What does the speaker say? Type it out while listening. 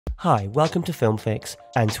Hi, welcome to Film Fix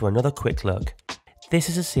and to another quick look. This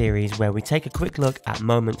is a series where we take a quick look at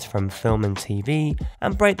moments from film and TV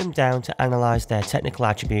and break them down to analyse their technical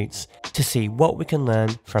attributes to see what we can learn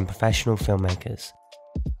from professional filmmakers.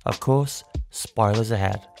 Of course, spoilers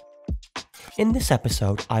ahead. In this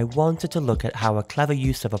episode, I wanted to look at how a clever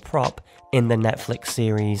use of a prop in the Netflix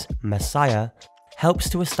series Messiah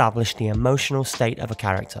helps to establish the emotional state of a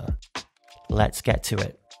character. Let's get to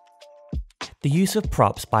it. The use of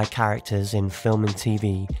props by characters in film and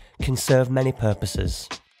TV can serve many purposes.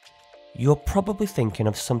 You're probably thinking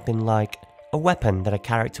of something like a weapon that a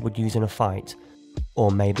character would use in a fight,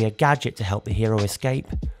 or maybe a gadget to help the hero escape,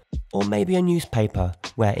 or maybe a newspaper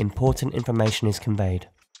where important information is conveyed.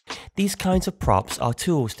 These kinds of props are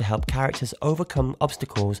tools to help characters overcome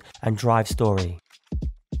obstacles and drive story.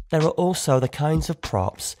 There are also the kinds of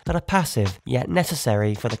props that are passive yet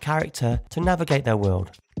necessary for the character to navigate their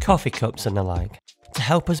world, coffee cups and the like, to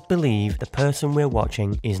help us believe the person we're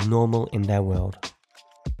watching is normal in their world.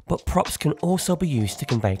 But props can also be used to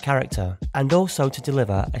convey character, and also to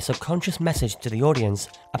deliver a subconscious message to the audience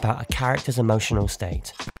about a character's emotional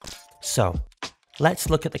state. So, let's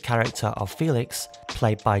look at the character of Felix,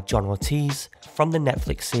 played by John Ortiz, from the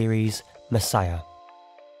Netflix series Messiah.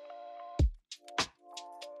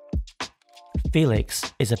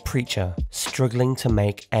 Felix is a preacher struggling to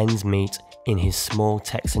make ends meet in his small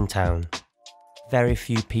Texan town. Very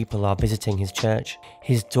few people are visiting his church.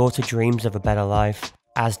 His daughter dreams of a better life,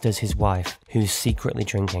 as does his wife, who's secretly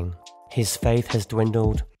drinking. His faith has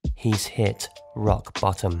dwindled. He's hit rock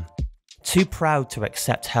bottom. Too proud to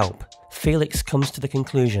accept help, Felix comes to the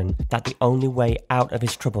conclusion that the only way out of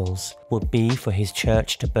his troubles would be for his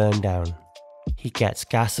church to burn down. He gets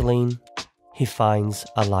gasoline. He finds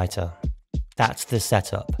a lighter. That's the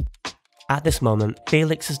setup. At this moment,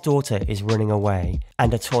 Felix's daughter is running away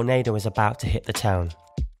and a tornado is about to hit the town.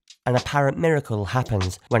 An apparent miracle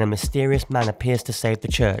happens when a mysterious man appears to save the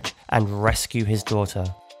church and rescue his daughter.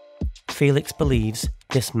 Felix believes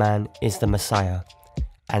this man is the Messiah,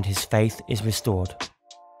 and his faith is restored.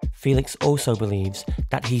 Felix also believes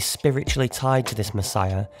that he's spiritually tied to this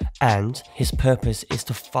Messiah, and his purpose is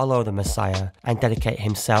to follow the Messiah and dedicate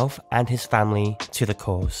himself and his family to the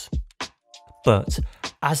cause. But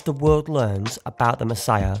as the world learns about the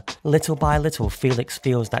Messiah, little by little Felix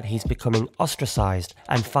feels that he's becoming ostracized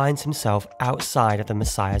and finds himself outside of the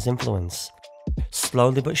Messiah's influence.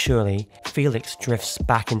 Slowly but surely, Felix drifts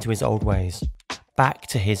back into his old ways, back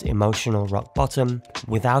to his emotional rock bottom,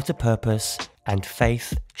 without a purpose and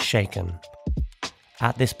faith shaken.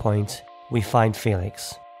 At this point, we find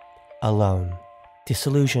Felix, alone,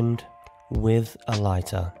 disillusioned, with a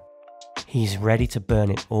lighter. He's ready to burn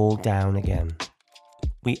it all down again.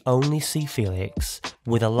 We only see Felix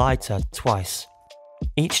with a lighter twice,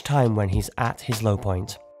 each time when he's at his low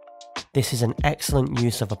point. This is an excellent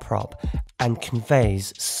use of a prop and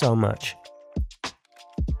conveys so much.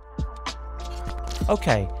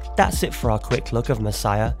 Okay, that's it for our quick look of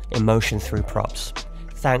Messiah, emotion through props.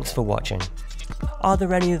 Thanks for watching. Are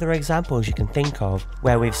there any other examples you can think of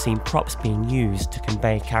where we've seen props being used to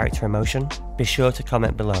convey character emotion? Be sure to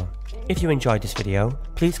comment below. If you enjoyed this video,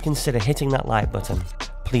 please consider hitting that like button.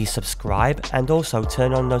 Please subscribe and also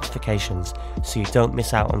turn on notifications so you don't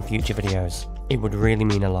miss out on future videos. It would really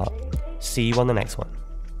mean a lot. See you on the next one.